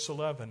Ruth in verse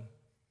 11,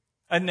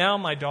 and now,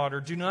 my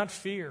daughter, do not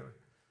fear.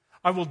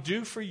 I will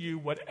do for you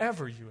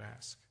whatever you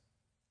ask.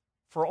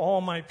 For all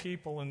my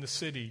people in the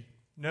city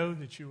know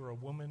that you are a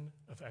woman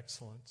of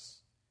excellence.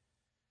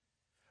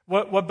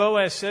 What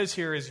Boaz says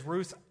here is,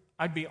 Ruth,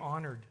 I'd be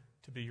honored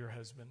to be your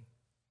husband.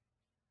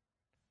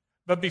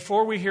 But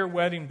before we hear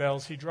wedding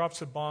bells, he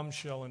drops a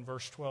bombshell in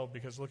verse 12,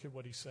 because look at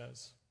what he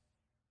says.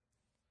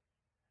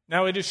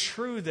 Now, it is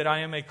true that I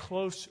am a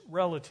close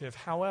relative.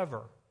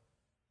 However,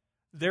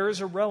 there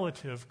is a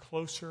relative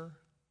closer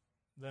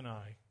than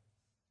I.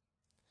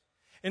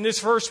 In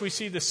this verse, we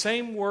see the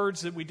same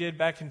words that we did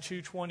back in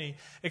 2:20,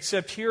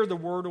 except here the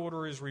word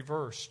order is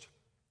reversed.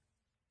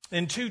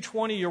 In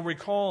 2:20, you'll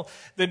recall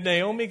that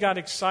Naomi got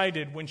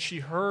excited when she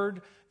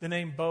heard the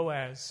name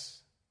Boaz.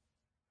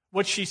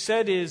 What she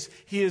said is,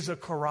 he is a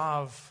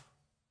Karav.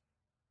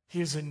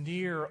 He is a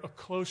near, a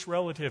close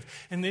relative.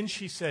 And then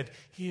she said,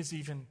 he is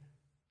even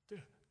a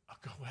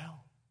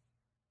Goel,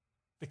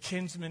 the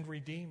kinsman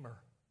redeemer.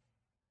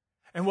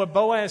 And what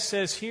Boaz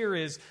says here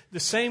is the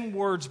same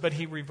words, but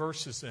he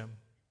reverses them.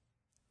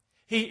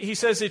 He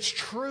says, it's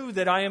true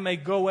that I am a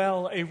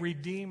Goel, a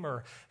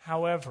redeemer.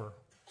 However,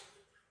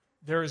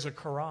 there is a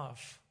Karav.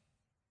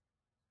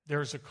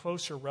 There is a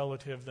closer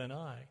relative than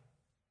I.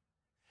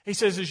 He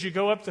says, as you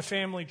go up the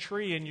family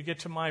tree and you get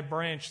to my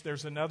branch,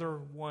 there's another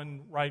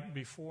one right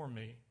before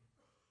me.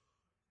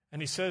 And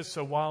he says,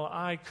 so while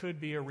I could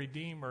be a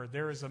redeemer,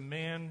 there is a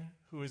man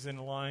who is in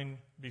line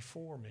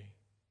before me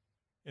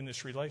in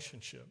this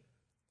relationship.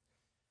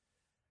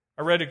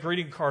 I read a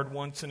greeting card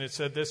once and it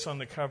said this on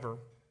the cover.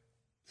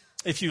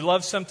 If you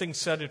love something,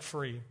 set it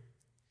free.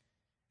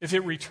 If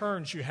it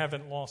returns, you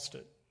haven't lost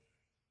it.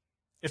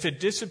 If it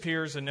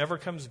disappears and never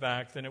comes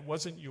back, then it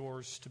wasn't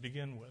yours to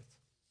begin with.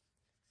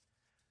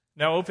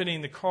 Now,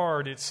 opening the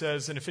card, it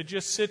says, and if it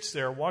just sits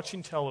there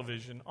watching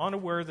television,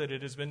 unaware that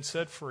it has been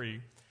set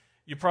free,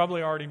 you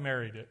probably already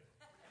married it.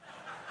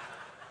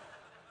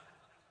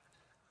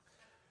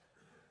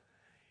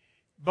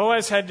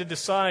 Boaz had to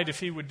decide if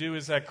he would do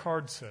as that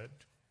card said,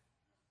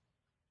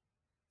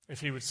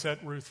 if he would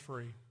set Ruth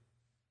free,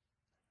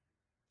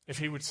 if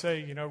he would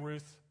say, you know,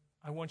 Ruth,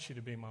 I want you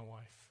to be my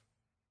wife.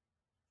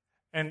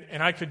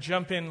 And I could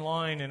jump in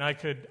line and I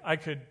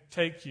could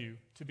take you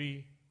to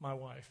be my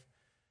wife.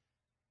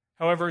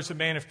 However, as a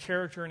man of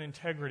character and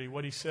integrity,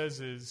 what he says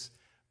is,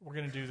 we're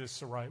going to do this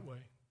the right way.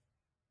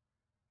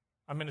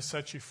 I'm going to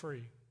set you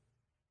free.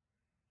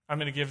 I'm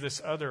going to give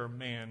this other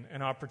man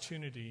an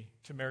opportunity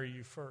to marry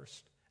you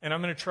first. And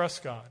I'm going to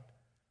trust God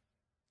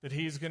that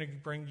He is going to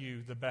bring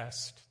you the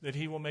best, that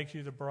He will make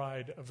you the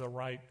bride of the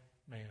right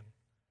man.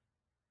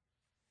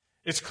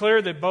 It's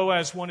clear that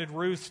Boaz wanted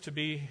Ruth to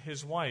be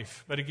his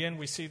wife, but again,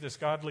 we see this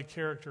godly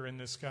character in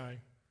this guy.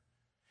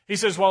 He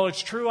says, while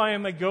it's true I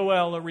am a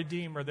Goel, a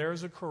redeemer, there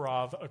is a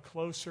Karav, a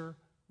closer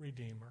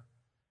redeemer.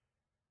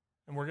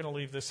 And we're going to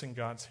leave this in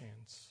God's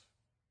hands.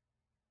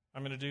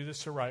 I'm going to do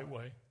this the right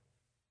way,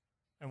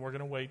 and we're going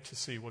to wait to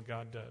see what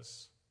God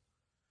does.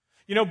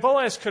 You know,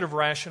 Boaz could have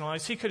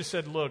rationalized. He could have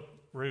said, look,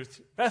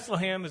 Ruth,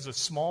 Bethlehem is a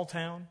small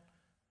town.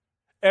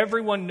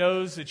 Everyone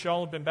knows that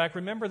y'all have been back.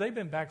 Remember, they've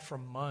been back for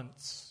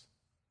months.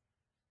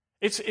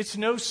 It's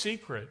no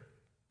secret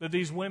that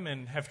these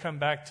women have come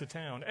back to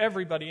town.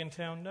 Everybody in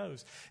town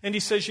knows. And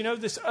he says, you know,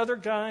 this other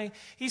guy,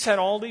 he's had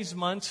all these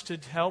months to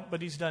help,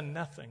 but he's done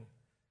nothing.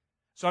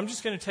 So I'm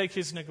just going to take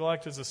his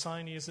neglect as a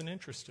sign he isn't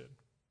interested.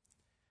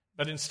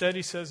 But instead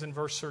he says in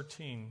verse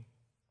 13,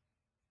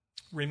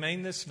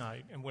 remain this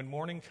night, and when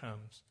morning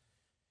comes,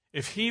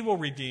 if he will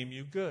redeem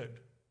you, good.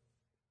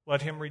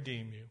 Let him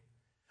redeem you.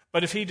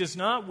 But if he does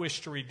not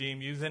wish to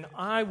redeem you, then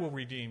I will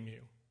redeem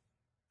you.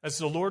 As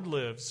the Lord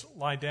lives,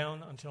 lie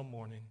down until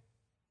morning.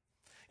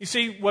 You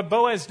see, what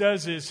Boaz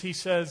does is he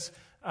says,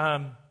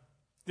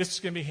 this is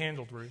going to be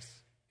handled,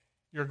 Ruth.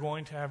 You're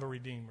going to have a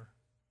redeemer.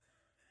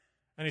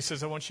 And he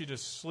says, I want you to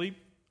sleep.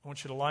 I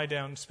want you to lie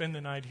down and spend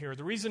the night here.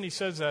 The reason he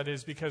says that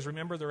is because,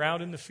 remember, they're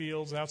out in the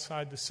fields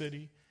outside the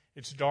city.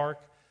 It's dark.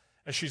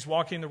 As she's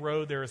walking the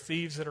road, there are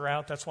thieves that are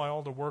out. That's why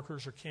all the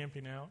workers are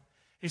camping out.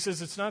 He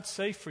says, it's not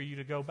safe for you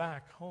to go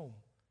back home.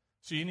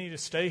 So you need to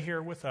stay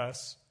here with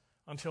us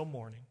until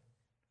morning.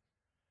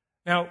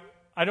 Now,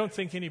 I don't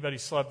think anybody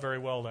slept very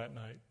well that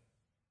night.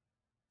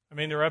 I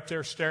mean, they're up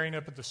there staring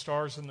up at the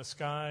stars in the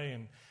sky,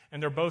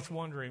 and they're both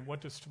wondering,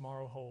 what does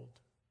tomorrow hold?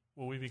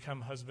 Will we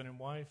become husband and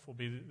wife? Will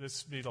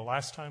this be the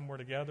last time we're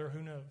together?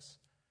 Who knows?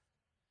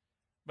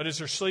 But as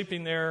they're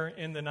sleeping there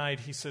in the night,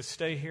 he says,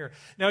 stay here.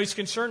 Now, he's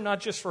concerned not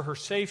just for her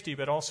safety,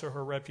 but also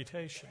her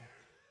reputation.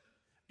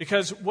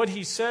 Because what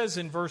he says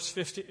in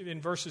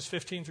verses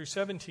 15 through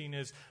 17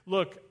 is,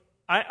 look,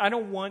 I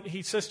don't want,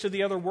 he says to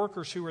the other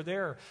workers who are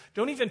there,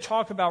 don't even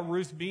talk about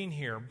Ruth being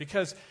here,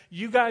 because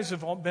you guys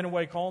have been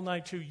awake all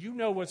night too. You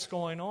know what's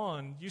going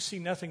on. You see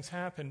nothing's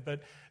happened,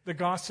 but the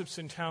gossips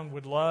in town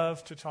would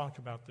love to talk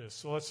about this.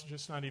 So let's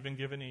just not even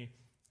give any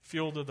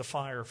fuel to the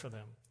fire for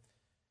them.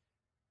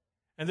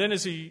 And then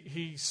as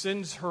he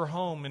sends her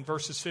home in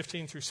verses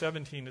 15 through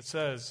 17, it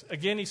says,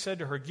 again he said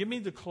to her, give me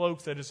the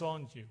cloak that is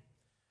on you.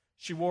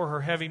 She wore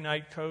her heavy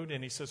night coat,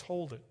 and he says,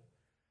 hold it.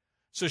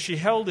 So she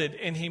held it,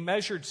 and he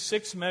measured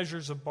 6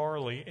 measures of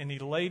barley, and he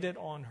laid it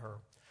on her.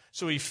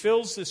 So he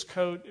fills this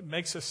coat,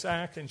 makes a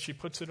sack, and she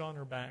puts it on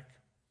her back.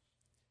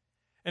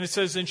 And it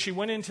says, then she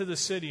went into the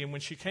city, and when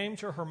she came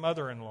to her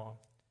mother-in-law,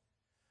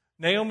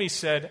 Naomi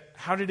said,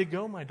 how did it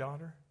go, my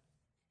daughter?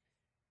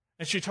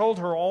 And she told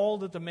her all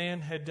that the man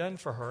had done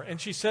for her. And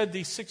she said,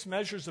 these 6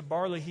 measures of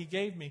barley he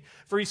gave me.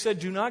 For he said,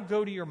 do not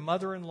go to your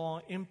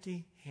mother-in-law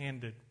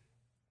empty-handed.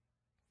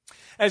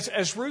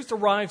 As Ruth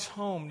arrives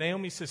home,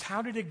 Naomi says,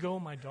 how did it go,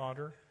 my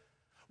daughter?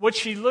 What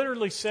she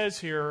literally says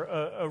here,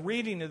 a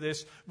reading of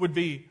this, would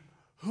be,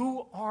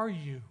 who are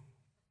you?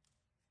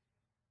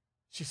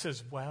 She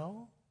says,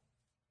 well,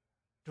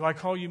 do I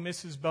call you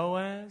Mrs.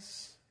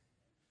 Boaz?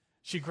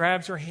 She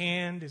grabs her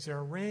hand. Is there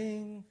a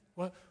ring?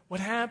 What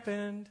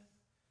happened?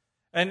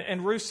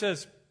 And Ruth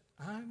says,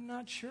 I'm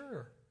not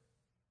sure.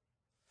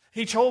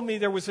 He told me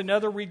there was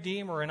another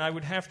redeemer, and I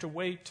would have to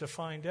wait to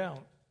find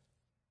out.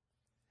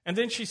 And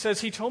then she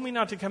says, he told me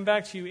not to come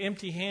back to you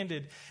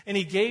empty-handed, and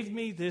he gave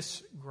me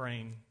this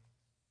grain.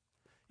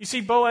 You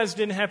see, Boaz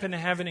didn't happen to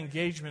have an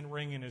engagement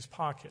ring in his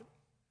pocket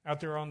out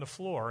there on the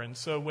floor. And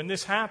so when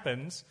this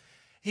happens,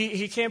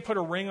 he can't put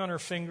a ring on her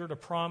finger to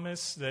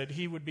promise that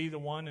he would be the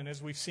one, and as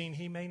we've seen,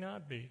 he may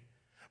not be.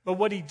 But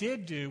what he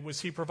did do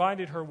was he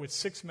provided her with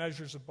 6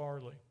 measures of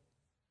barley.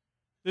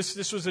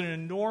 This was an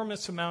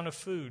enormous amount of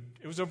food.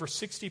 It was over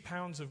 60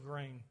 pounds of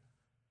grain.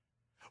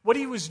 What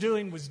he was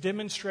doing was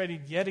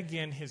demonstrating yet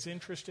again his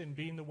interest in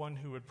being the one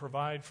who would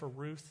provide for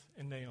Ruth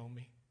and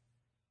Naomi.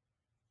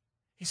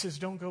 He says,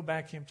 don't go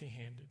back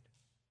empty-handed.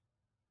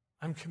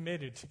 I'm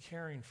committed to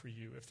caring for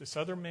you. If this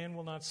other man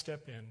will not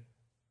step in,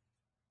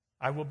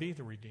 I will be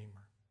the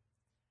redeemer.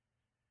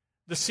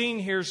 The scene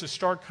here is a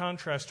stark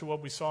contrast to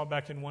what we saw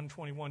back in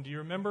 121. Do you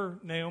remember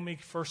Naomi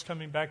first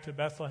coming back to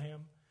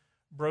Bethlehem,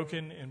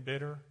 broken and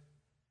bitter?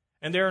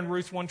 And there in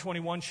Ruth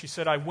 121, she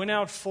said, I went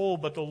out full,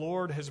 but the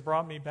Lord has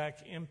brought me back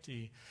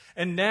empty.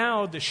 And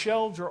now the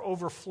shelves are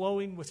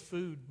overflowing with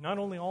food. Not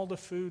only all the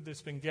food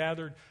that's been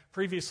gathered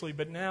previously,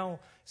 but now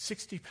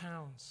 60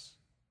 pounds.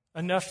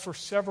 Enough for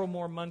several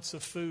more months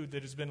of food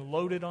that has been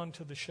loaded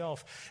onto the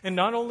shelf. And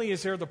not only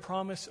is there the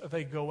promise of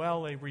a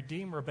Goel, a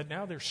redeemer, but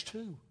now there's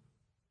two.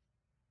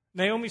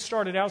 Naomi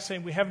started out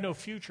saying, we have no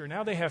future.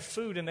 Now they have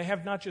food, and they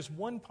have not just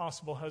one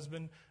possible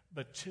husband,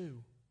 but two.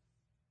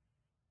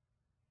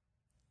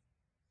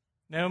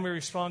 Naomi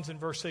responds in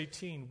verse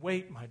 18,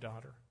 wait, my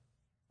daughter,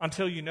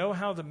 until you know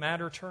how the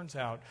matter turns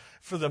out,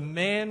 for the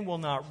man will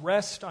not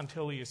rest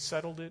until he has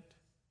settled it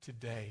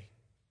today.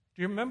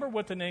 Do you remember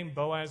what the name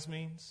Boaz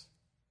means?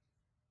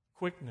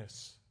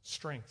 Quickness,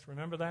 strength.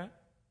 Remember that?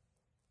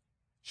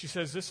 She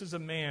says, this is a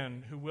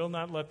man who will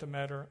not let the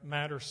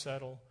matter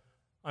settle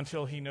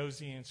until he knows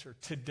the answer.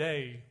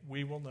 Today,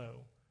 we will know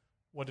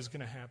what is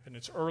going to happen.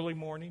 It's early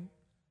morning.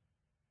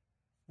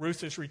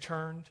 Ruth has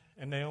returned,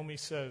 and Naomi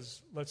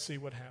says, let's see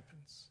what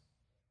happens.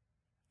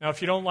 Now,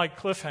 if you don't like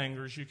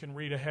cliffhangers, you can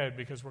read ahead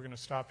because we're going to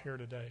stop here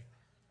today.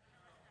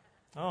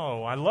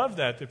 Oh, I love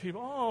that. The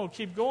people,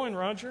 keep going,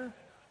 Roger.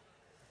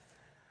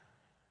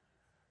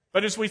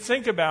 But as we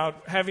think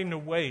about having to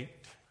wait,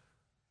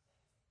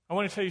 I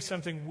want to tell you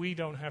something we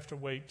don't have to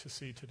wait to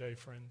see today,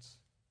 friends.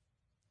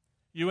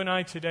 You and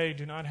I today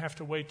do not have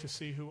to wait to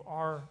see who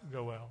our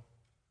Goel,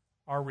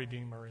 our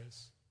Redeemer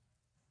is.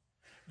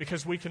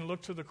 Because we can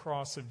look to the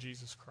cross of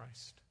Jesus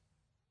Christ.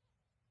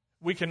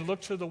 We can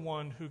look to the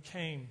one who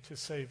came to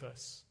save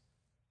us.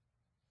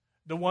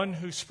 The one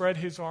who spread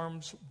his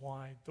arms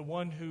wide. The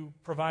one who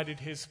provided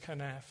his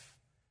kanaf,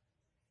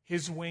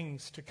 his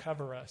wings to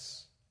cover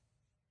us.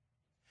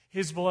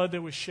 His blood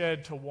that was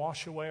shed to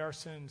wash away our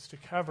sins, to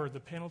cover the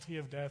penalty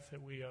of death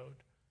that we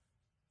owed.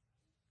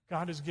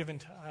 God has given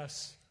to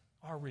us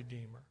our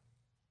Redeemer,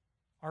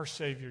 our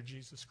Savior,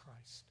 Jesus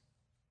Christ.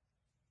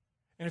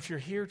 And if you're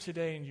here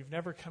today and you've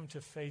never come to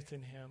faith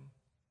in him,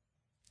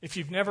 if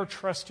you've never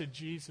trusted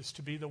Jesus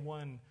to be the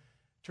one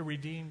to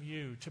redeem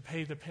you, to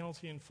pay the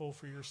penalty in full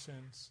for your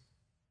sins,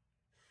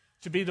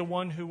 to be the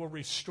one who will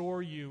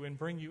restore you and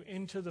bring you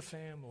into the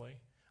family,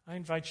 I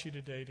invite you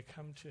today to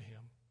come to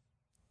him,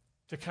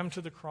 to come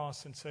to the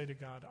cross and say to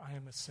God, I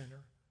am a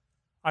sinner.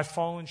 I've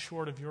fallen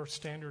short of your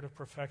standard of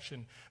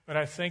perfection, but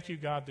I thank you,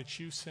 God, that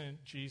you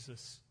sent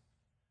Jesus,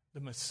 the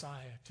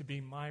Messiah, to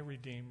be my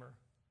Redeemer,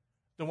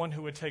 the one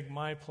who would take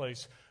my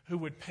place, who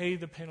would pay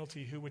the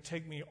penalty, who would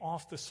take me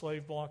off the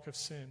slave block of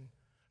sin,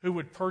 who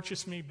would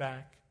purchase me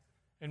back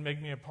and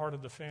make me a part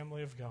of the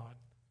family of God.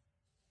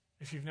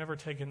 If you've never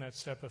taken that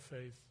step of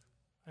faith,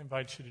 I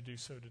invite you to do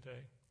so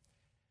today.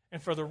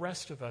 And for the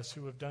rest of us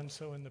who have done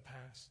so in the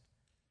past,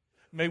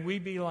 may we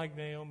be like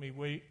Naomi.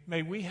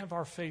 May we have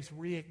our faith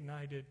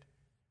reignited.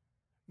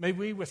 May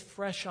we, with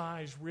fresh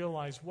eyes,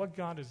 realize what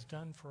God has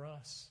done for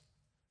us,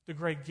 the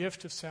great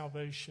gift of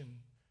salvation,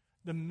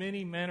 the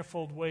many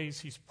manifold ways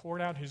he's poured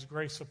out his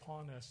grace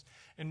upon us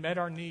and met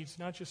our needs,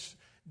 not just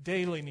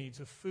daily needs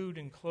of food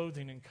and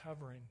clothing and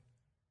covering,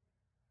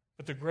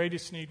 but the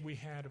greatest need we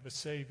had of a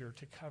Savior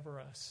to cover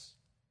us,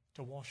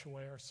 to wash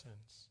away our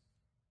sins.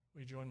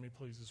 Will you join me,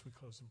 please, as we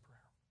close in prayer?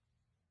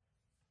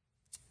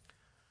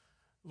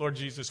 Lord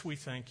Jesus, we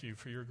thank you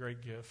for your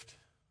great gift.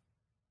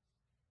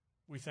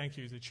 We thank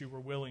you that you were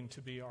willing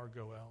to be our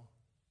Goel,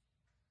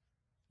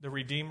 the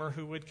Redeemer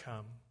who would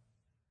come,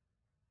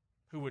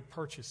 who would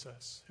purchase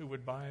us, who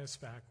would buy us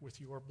back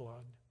with your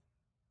blood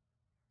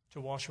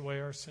to wash away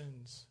our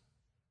sins.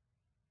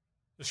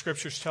 The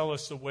Scriptures tell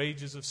us the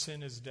wages of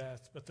sin is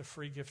death, but the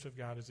free gift of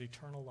God is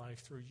eternal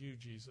life through you,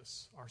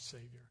 Jesus, our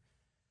Savior.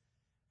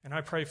 And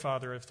I pray,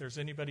 Father, if there's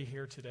anybody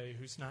here today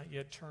who's not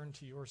yet turned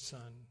to your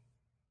Son,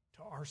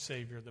 to our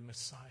Savior, the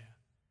Messiah,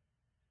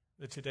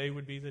 that today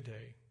would be the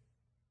day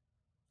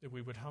that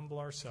we would humble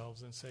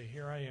ourselves and say,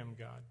 here I am,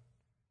 God.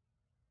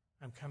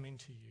 I'm coming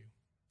to you.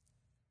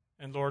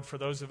 And Lord, for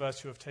those of us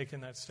who have taken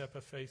that step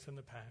of faith in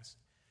the past,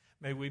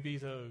 may we be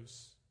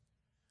those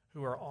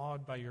who are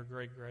awed by your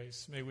great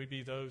grace. May we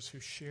be those who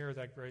share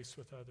that grace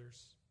with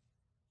others,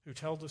 who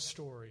tell the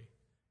story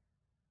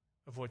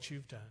of what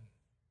you've done,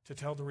 to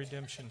tell the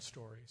redemption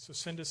story. So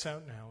send us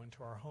out now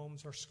into our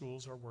homes, our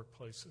schools, our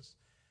workplaces,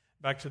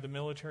 back to the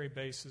military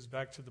bases,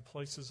 back to the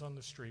places on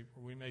the street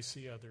where we may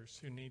see others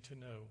who need to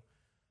know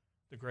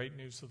the great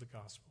news of the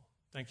gospel.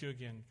 Thank you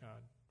again,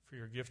 God, for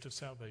your gift of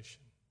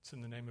salvation. It's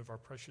in the name of our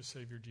precious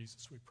Savior,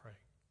 Jesus, we pray.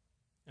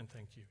 And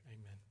thank you,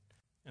 amen.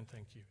 And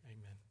thank you,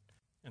 amen.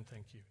 And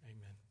thank you,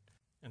 amen.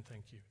 And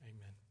thank you,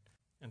 amen.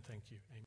 And thank you, amen.